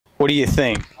What do you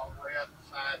think?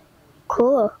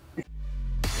 Cool.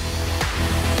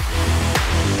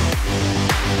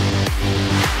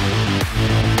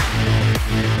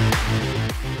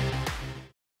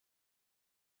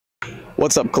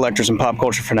 What's up, collectors and pop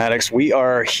culture fanatics? We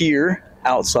are here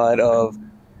outside of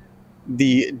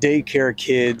the Daycare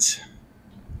Kids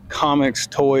comics,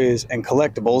 toys, and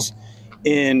collectibles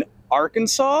in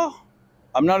Arkansas.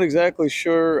 I'm not exactly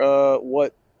sure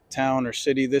what town or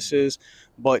city this is,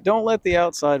 but don't let the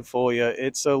outside fool you.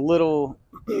 It's a little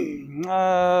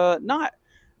not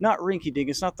rinky-dink.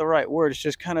 It's not the right word. It's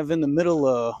just kind of in the middle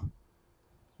of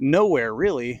nowhere,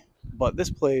 really. But this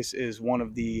place is one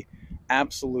of the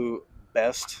absolute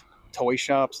best toy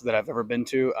shops that I've ever been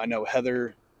to. I know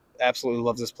Heather absolutely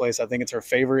loves this place. I think it's her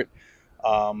favorite.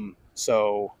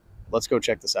 So let's go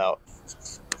check this out.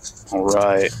 All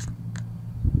right.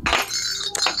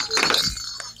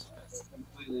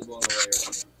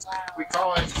 We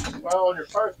call it, well, on your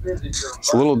first visit,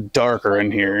 It's a little darker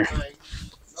in here.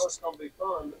 It's going to be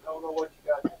fun, but don't know what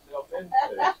you got yourself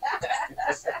into.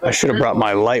 I should have brought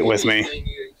my light with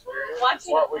me.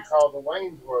 What we call the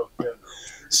Wayne's World syndrome.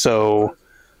 So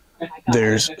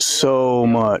there's so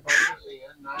much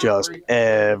just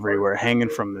everywhere, hanging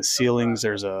from the ceilings.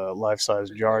 There's a life-size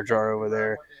Jar Jar over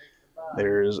there.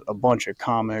 There's a bunch of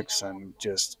comics and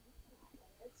just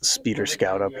Speeder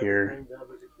Scout up here.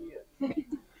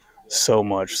 So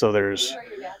much. So there's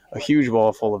a huge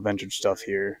wall full of vintage stuff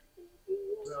here.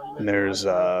 And there's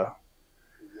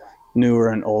newer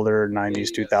and older 90s,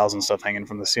 2000s stuff hanging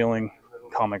from the ceiling.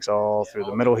 Comics all through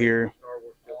the middle here.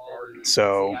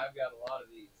 So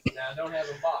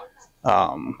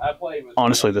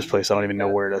honestly, this place, I don't even know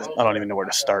where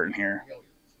to start in here.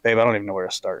 Babe, I don't even know where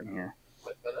to start in here.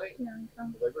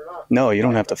 No, you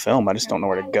don't have to film. I just don't know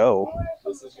where to go.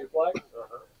 This is your flag?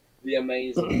 The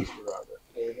amazing.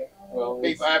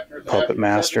 Puppet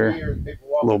Master,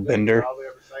 little Bender.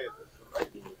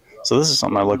 So this is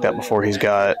something I looked at before. He's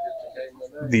got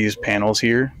these panels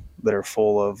here that are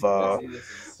full of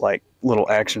like little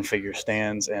action figure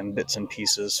stands and bits and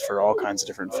pieces for all kinds of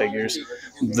different figures.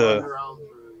 The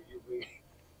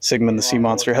Sigmund the Sea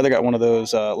Monster. Heather got one of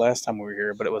those last time we were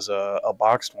here, but it was a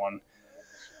boxed one.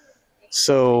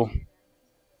 So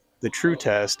the true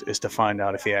test is to find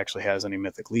out if he actually has any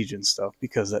Mythic Legion stuff,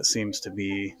 because that seems to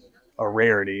be a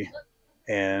rarity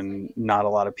and not a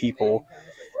lot of people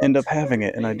end up having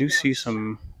it. And I do see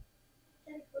some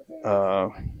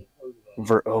oh, I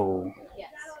don't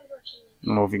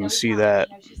know if you can see that.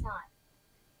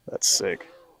 That's sick.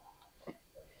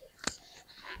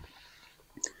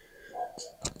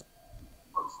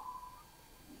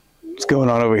 What's going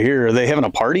on over here? Are they having a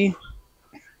party?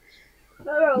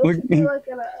 Look, y'all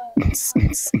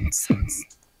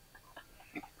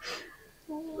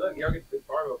get to be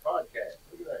part of a podcast.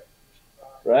 Look at that.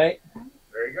 Right?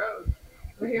 There he goes.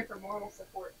 We're here for moral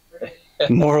support.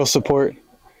 Moral support.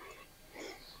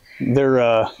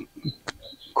 They're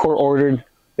court ordered.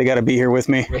 They got to be here with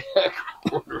me.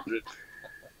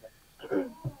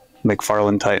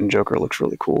 McFarlane Titan Joker looks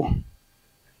really cool.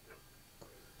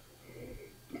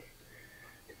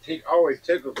 It always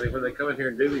tickles me when they come in here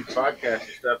and do these podcasts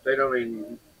and stuff. They don't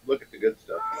even look at the good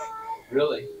stuff.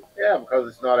 Really? Yeah, because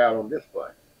it's not out on display.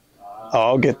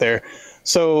 I'll get there.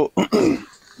 So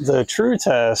the true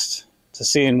test to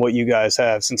seeing what you guys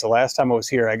have, since the last time I was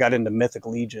here, I got into Mythic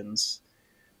Legions.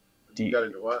 You got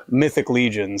into what? Mythic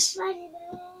Legions.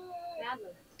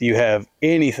 Do you have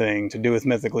anything to do with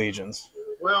Mythic Legions?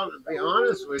 Well, to be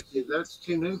honest with you, that's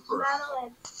too new for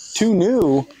us. Too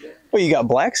new? Well, you got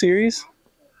Black Series.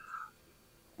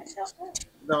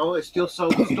 No, it's still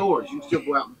sold in stores. You can still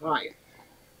go out and buy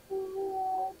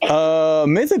it.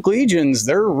 Mythic Legions,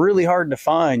 they're really hard to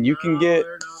find. You can get...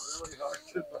 They're not really hard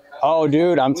to find. Oh,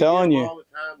 dude, I'm telling you. All the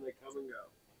time they come and go.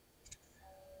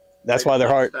 That's why they're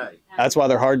hard. Stay. That's why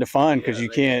they're hard to find, because Yeah,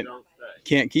 you they don't stay.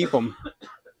 can't keep them.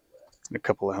 A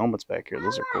couple of helmets back here.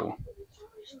 Those are cool.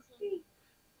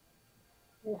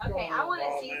 Okay, I want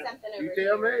to see something over You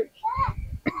tell here. me.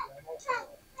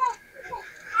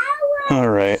 All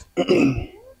right.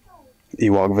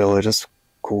 Ewok Village. That's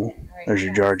cool. There's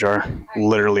your Jar Jar.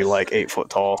 Literally like 8 foot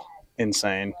tall.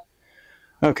 Insane.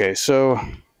 Okay, so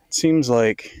it seems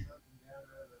like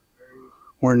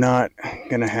we're not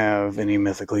going to have any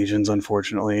Mythic Legions,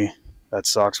 unfortunately. That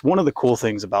sucks. One of the cool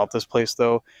things about this place,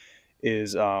 though,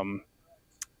 is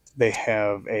they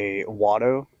have a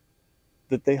Watto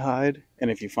that they hide. And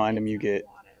if you find them, you get...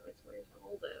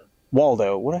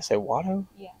 Waldo. What did I say? Watto?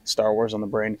 Yeah. Star Wars on the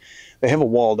brain. They have a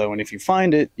Waldo, and if you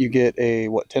find it, you get a,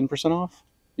 what, 10% off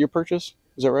your purchase?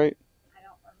 Is that right? I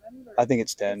don't remember. I think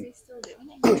it's Is 10. he still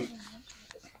doing it?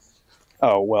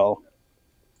 Oh, well,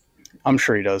 I'm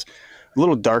sure he does. A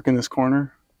little dark in this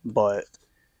corner, but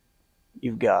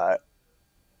you've got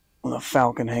the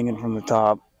Falcon hanging from the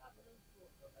top.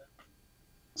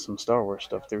 Some Star Wars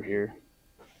stuff through here.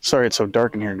 Sorry it's so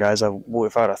dark in here, guys.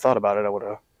 If I'd have thought about it,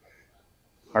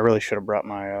 I really should have brought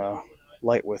my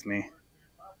light with me.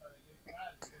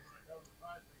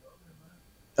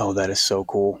 Oh, that is so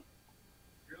cool.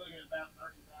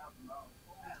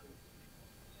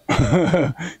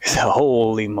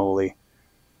 Holy moly.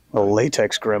 A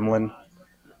latex gremlin.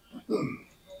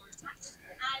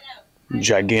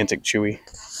 Gigantic Chewy.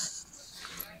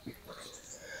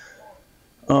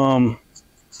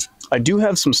 I do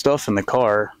have some stuff in the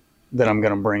car that I'm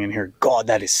going to bring in here. God,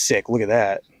 that is sick. Look at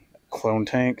that. Clone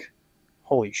tank.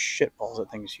 Holy shit balls, that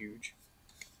thing's huge.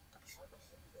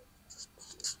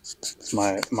 It's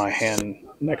my hand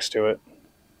next to it.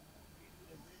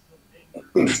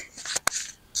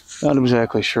 Not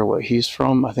exactly sure what he's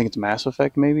from. I think it's Mass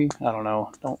Effect, maybe? I don't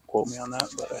know. Don't quote me on that,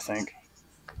 but I think.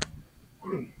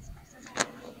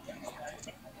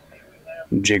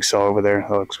 Jigsaw over there.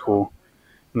 That looks cool.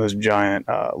 And those giant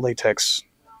latex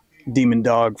demon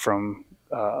dog from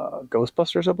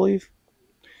Ghostbusters, I believe.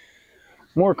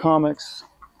 More comics.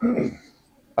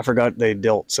 I forgot they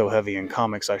dealt so heavy in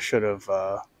comics. I should have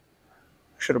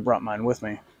brought mine with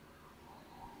me.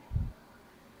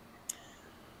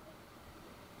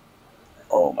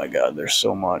 Oh my God, there's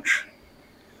so much.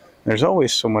 There's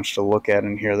always so much to look at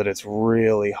in here that it's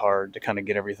really hard to kind of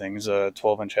get everything. There's a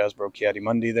 12-inch Hasbro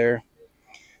Kiadimundi there.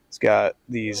 It's got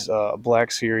these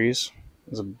Black Series.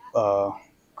 There's a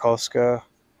Koska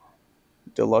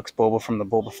Deluxe Boba from the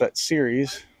Boba Fett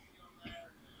series.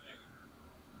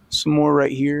 Some more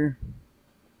right here.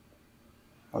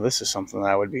 Well, this is something that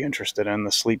I would be interested in.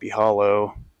 The Sleepy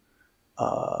Hollow.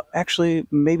 Actually,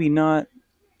 maybe not.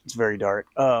 It's very dark.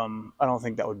 I don't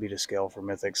think that would be to scale for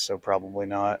Mythics, so probably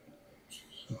not.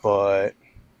 But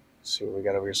let's see what we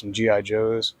got over here. Some G.I.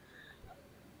 Joes.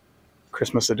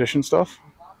 Christmas edition stuff.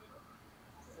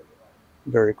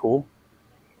 Very cool.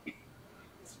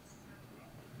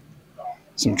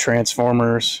 Some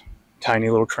Transformers. Tiny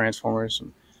little Transformers.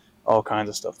 All kinds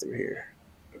of stuff through here.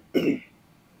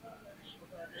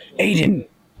 Aiden,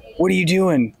 what are you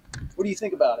doing? What do you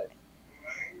think about it?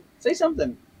 Say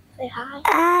something. Say hi.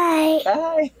 Hi.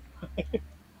 Hi.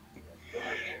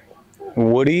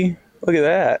 Woody, look at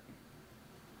that.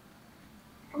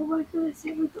 Oh my goodness,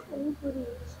 see what the old Woody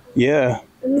is. Yeah.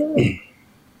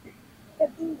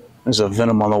 There's a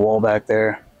Venom on the wall back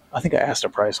there. I think I asked a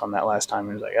price on that last time.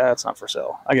 He was like, it's not for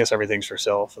sale. I guess everything's for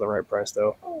sale for the right price,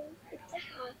 though. Oh, it's a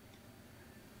hat.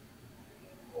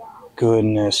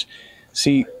 Goodness.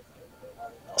 See,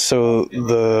 so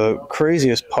the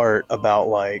craziest part about,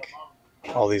 like,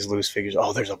 all these loose figures.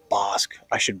 Oh, there's a Bosk.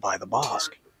 I should buy the Bosk.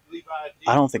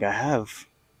 I don't think I have.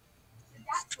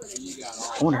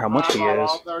 I wonder how much he is.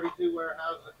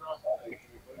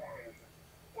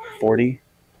 40?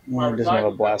 Well, he doesn't have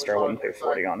a blaster. I wouldn't pay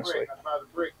 40, honestly.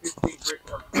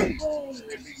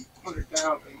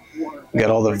 Got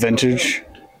all the vintage,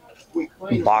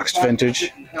 boxed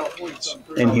vintage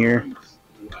in here.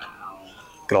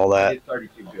 Look at all that.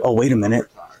 Oh, wait a minute.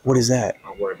 What is that?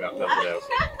 Don't worry about nothing else.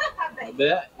 I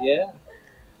bet, yeah.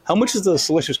 How much is the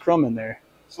Salacious Crumb in there?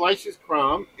 Slice's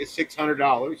Crumb is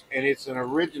 $600, and it's an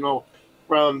original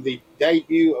from the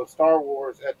debut of Star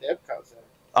Wars at the Epcot Center.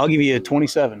 I'll give you a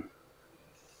 27.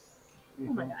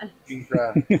 Oh my God. You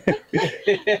can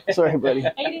try. Sorry, buddy.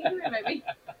 Aiden, come here, baby.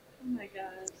 Oh my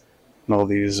God. And all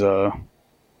these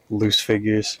loose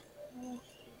figures.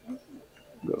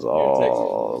 Goes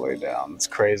all the way down. It's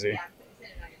crazy.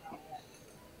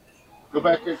 Go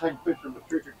back there and take a picture of the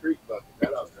trick or treat bucket.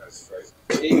 That ought to drive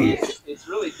you crazy. It's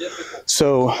really difficult.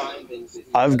 So to find things that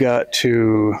you I've got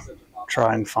to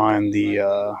try and find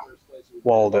the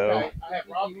Waldo. Okay, I have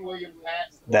Robin Williams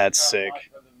hats. That's sick.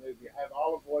 From the movie. I have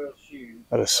olive oil shoes.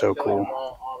 That is so Still cool. have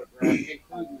all autographed,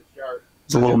 including the shirt.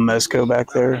 There's a little Mezco back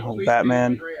there, a little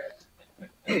Batman.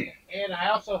 And I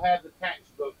also have the tax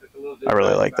book that's a little I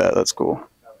really like that. That's cool.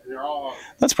 They're all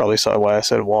That's probably why I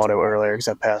said Waldo earlier, because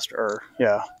I passed,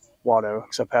 Waldo,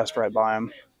 because I passed right by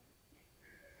him.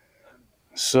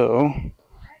 So,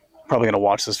 probably going to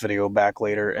watch this video back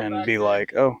later and be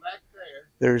like, oh, back there.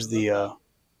 there's the, In the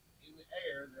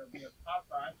air, there'll be a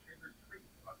Popeye trick or treat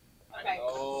bucket. Okay.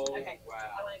 Oh, Okay. wow.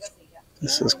 I want to go see you.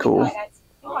 this is cool. Alright, guys.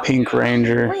 Pink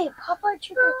Ranger. Wait, Papa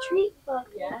trick or treat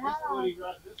bucket. Yeah. Woody,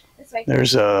 right this This way.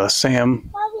 There's Sam.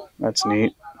 Mommy, That's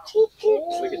neat. Look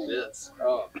at this.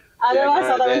 Oh, I know, I my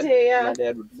saw that one dad- too, yeah. My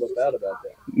dad would flip out about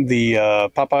that. The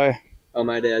Popeye. Oh,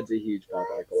 my dad's a huge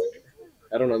Popeye collector.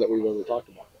 I don't know that we've ever talked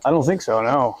about I don't think so,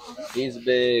 no. it. He's a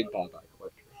big Popeye collector.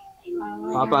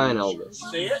 Popeye and Elvis.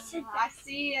 See it? I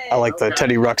see it. I like the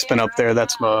Teddy Ruxpin up there.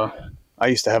 That's my. I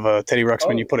used to have a Teddy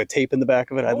Ruxpin. You put a tape in the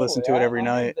back of it. I'd listen to it every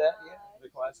night. The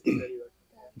classic Teddy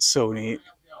Ruxpin. It's so neat.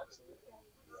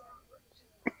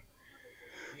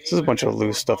 This is a bunch of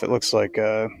loose stuff. It looks like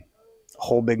a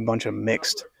whole big bunch of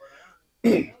mixed.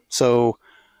 So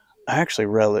I actually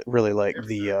really like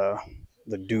the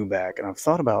dewback, and I've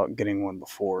thought about getting one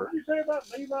before,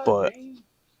 but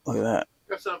look at that.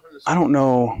 I don't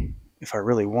know if I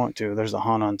really want to. There's a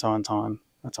Han on Tauntaun.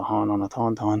 That's a Han on a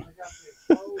Tauntaun.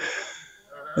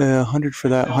 100 for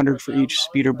that, 100 for each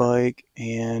speeder bike,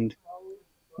 and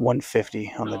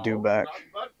 150 on the dewback.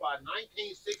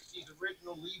 1960s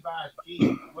original Levi's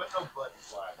jeans. Wasn't no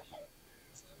butterfly.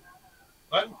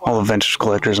 All the vintage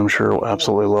collectors, I'm sure, will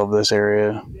absolutely love this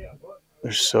area.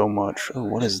 There's so much. Oh,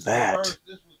 what is that?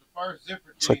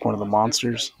 It's like one of the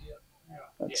monsters.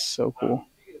 That's so cool.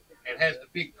 It has the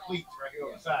big cleats right here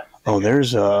on the side. Oh,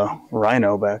 there's a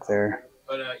rhino back there.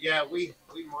 But yeah, we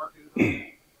marketed.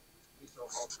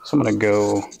 So I'm going to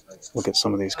go look at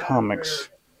some of these comics.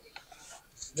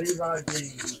 Levi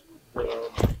jeans,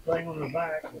 thing on the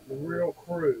back with the real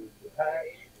crew, the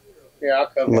patch. Yeah, I'll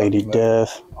come. Lady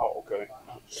Death. Oh, okay.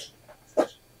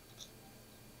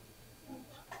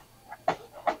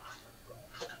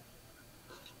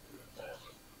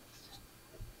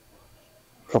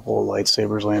 A couple of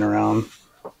lightsabers laying around.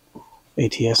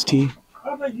 ATST.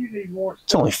 I think you need more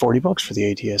It's only $40 for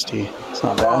the ATST. It's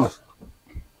not bad.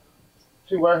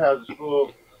 2 warehouses full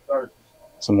of stars.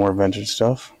 Some more vintage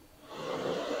stuff.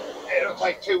 It'll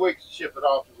take 2 weeks to ship it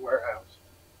off to the warehouse.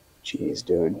 Jeez,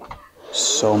 dude.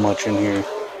 So much in here.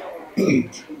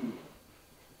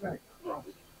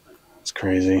 It's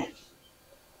crazy.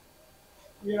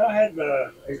 Yeah, I had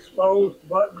the exposed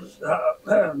buttons.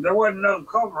 There wasn't no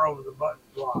cover over the button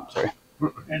block. Sorry.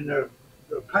 And the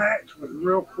patch was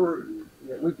real crude.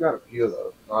 Yeah, we've got a few of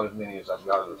those. Not as many as I've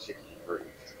got of the 63.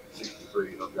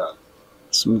 63 I've got.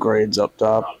 Some grades up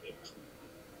top.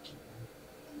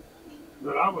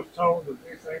 But I was told that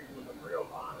these things was a real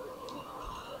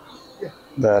line.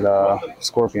 That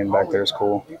scorpion back there is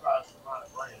cool.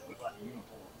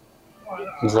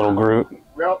 His little Groot.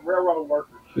 Railroad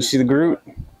workers. You see the Groot?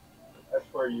 That's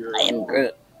where your I am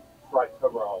Groot. right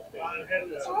coveralls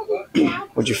stand.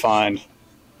 What'd you find?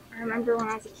 I remember when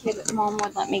I was a kid, Mom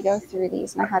would let me go through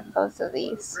these, and I had both of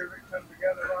these.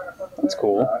 That's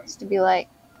cool. It used to be like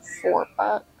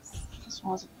 $4. This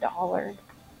one was $1.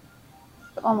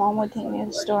 But my mom would take me to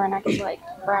the store, and I could like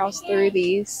browse through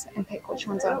these and pick which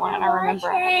ones I wanted. I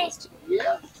remember I had these two.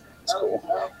 That's cool.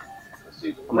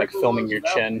 I'm like filming your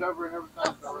chin.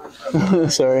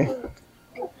 Sorry.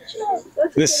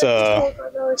 This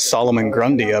Solomon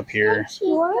Grundy up here.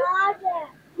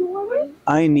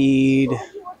 I need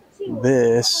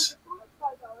this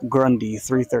Grundy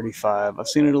 335. I've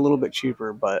seen it a little bit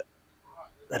cheaper, but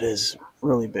that is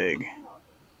really big.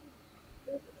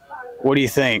 What do you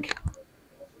think?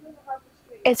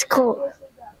 It's cool.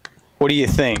 What do you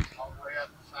think?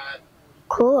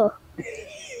 Cool.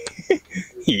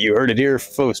 You heard it here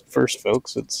first,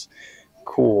 folks. It's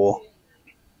cool.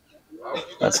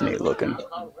 That's neat looking.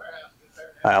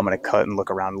 I'm going to cut and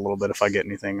look around a little bit. If I get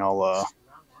anything, I'll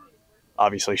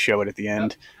obviously show it at the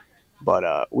end.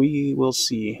 But we will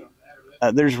see.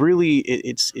 There's really,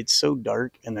 it's so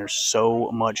dark and there's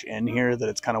so much in here that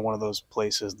it's kind of one of those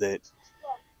places that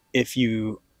if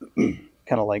you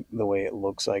kind of like the way it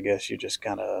looks, I guess you just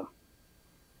kind of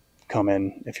come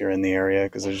in if you're in the area,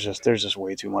 because there's just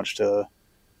way too much to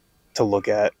look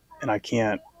at, and I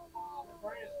can't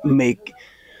make,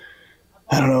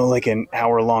 I don't know, like an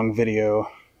hour-long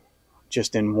video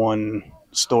just in one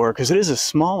store, because it is a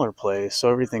smaller place,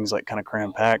 so everything's like kind of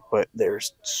cram-packed, but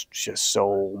there's just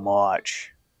so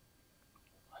much.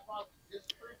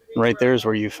 Right there is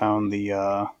where you found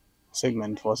the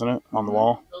Sigmund, wasn't it, on the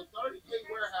wall?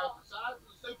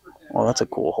 Well, that's a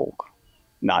cool Hulk.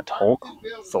 Not Hulk,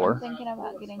 Thor. I'm thinking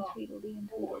about getting Tweedledee and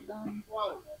Tweedledum.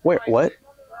 Wait, what?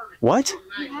 What?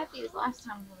 You had these last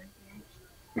time we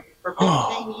were here. For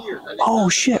 15 years. Oh,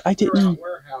 shit, I didn't.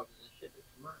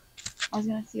 I was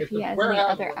gonna see if he has any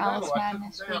other Alice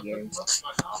Madness figures.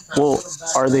 Well,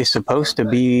 are they supposed to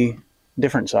be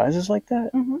different sizes like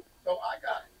that? Mm-hmm. So I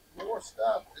got more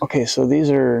stuff. Okay, so these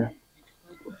are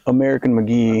American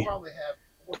McGee,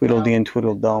 Tweedledee and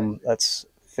Tweedledum. That's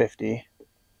 $50.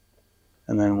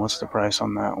 And then what's the price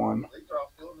on that one?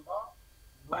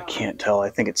 I can't tell. I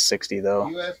think it's $60 though.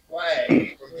 U.S. flag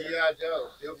from G.I. Joe.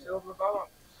 Still silver the bottom.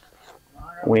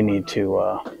 We need to,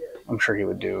 I'm sure he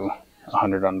would do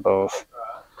 100 on both.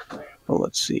 Well,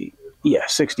 let's see. Yeah,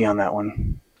 60 on that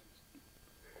one.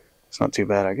 It's not too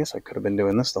bad. I guess I could have been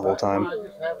doing this the whole time.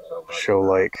 Show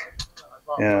like,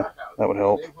 yeah, that would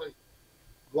help.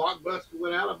 Blockbuster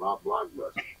went out, I bought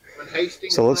Blockbuster. When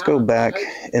Hastings So let's went go out, back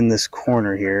Hastings- in this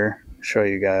corner here, show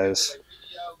you guys.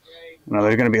 Now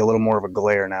there's going to be a little more of a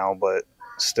glare now, but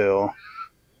still.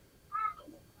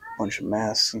 Bunch of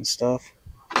masks and stuff.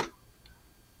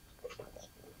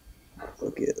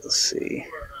 Let's see.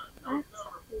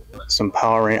 Some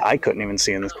Power Rangers. I couldn't even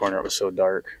see in this corner. It was so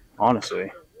dark,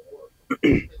 honestly.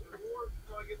 There's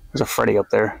a Freddy up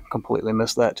there. Completely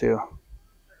missed that too.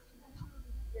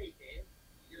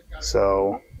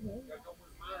 So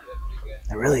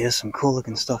there really is some cool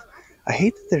looking stuff. I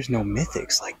hate that there's no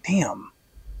mythics. Like, damn,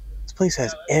 this place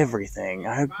has everything.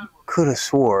 I could have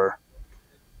swore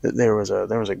that there was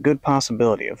a good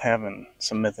possibility of having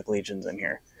some mythic legions in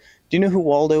here. Do you know who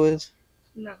Waldo is?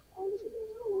 No.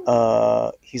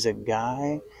 He's a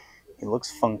guy. He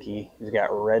looks funky. He's got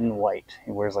red and white.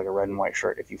 He wears like a red and white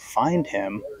shirt. If you find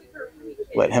him,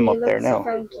 let him up there know.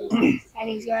 Funky. And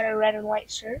he's got a red and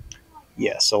white shirt.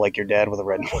 Yeah, so like your dad with a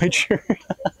red and white shirt.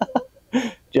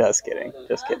 Just kidding.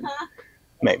 Just kidding.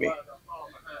 Maybe.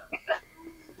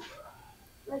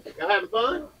 Y'all having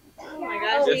fun? Oh my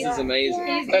gosh. This is amazing.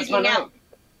 He's That's my geeking name. out.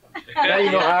 Now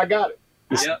you know how I got it.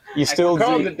 You still It's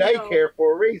called do. the daycare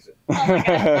for a reason.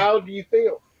 How old do you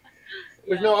feel?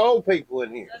 There's no old people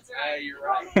in here. That's right. You're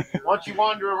right. Once you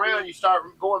wander around, you start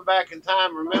going back in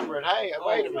time, remembering, hey,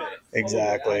 wait a minute.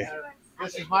 Exactly.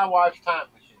 This is my wife's time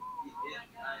machine.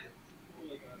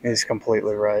 He's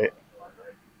completely right.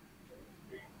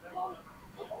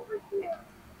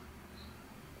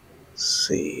 Let's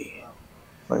see.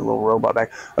 Like a little robot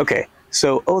back. Okay,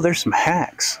 so, oh, there's some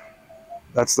hacks.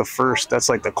 That's the first, that's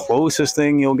like the closest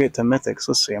thing you'll get to mythics.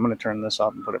 Let's see, I'm going to turn this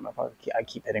off and put it in my pocket. I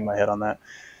keep hitting my head on that.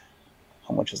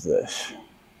 How much is this?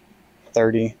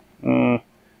 30? I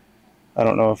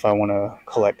don't know if I want to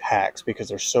collect hacks because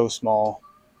they're so small.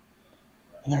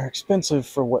 And they're expensive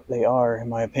for what they are, in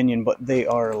my opinion, but they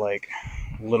are like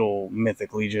little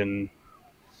Mythic Legion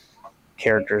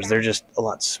characters. They're just a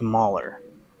lot smaller.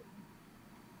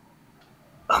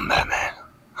 I'm Batman.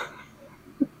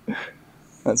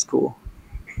 That's cool.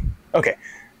 Okay,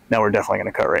 now we're definitely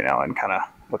going to cut right now and kind of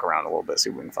look around a little bit, see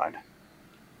what we can find.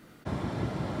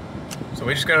 So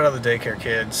we just got out of the Daycare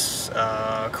Kids,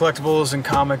 collectibles and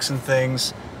comics and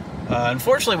things.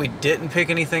 Unfortunately, we didn't pick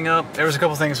anything up. There was a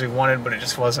couple things we wanted, but it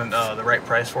just wasn't the right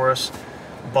price for us.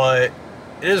 But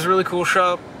it is a really cool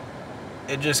shop.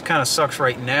 It just kind of sucks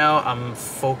right now. I'm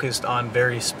focused on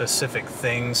very specific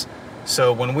things.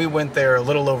 So when we went there a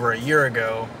little over a year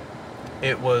ago,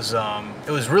 it was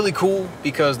really cool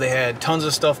because they had tons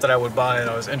of stuff that I would buy and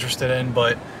I was interested in.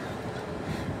 But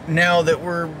now that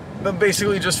we're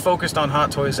basically just focused on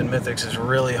Hot Toys and Mythics, it's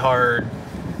really hard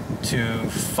to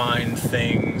find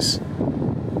things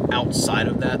outside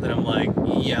of that I'm like,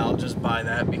 yeah, I'll just buy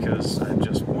that because I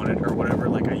just want it or whatever,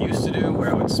 like I used to do, where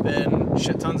I would spend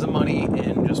shit tons of money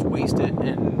and just waste it.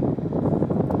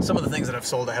 And some of the things that I've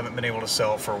sold I haven't been able to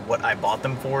sell for what I bought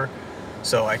them for,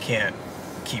 so I can't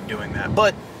keep doing that.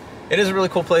 But it is a really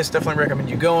cool place. Definitely recommend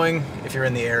you going if you're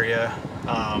in the area.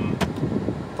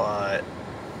 But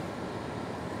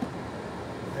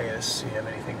I guess, do you have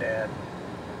anything to add?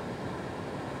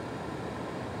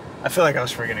 I feel like I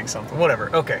was forgetting something.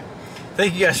 Whatever. Okay.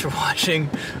 Thank you guys for watching.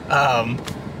 Bell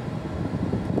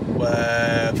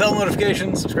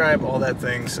notifications, subscribe, all that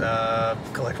things.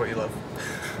 Collect what you love.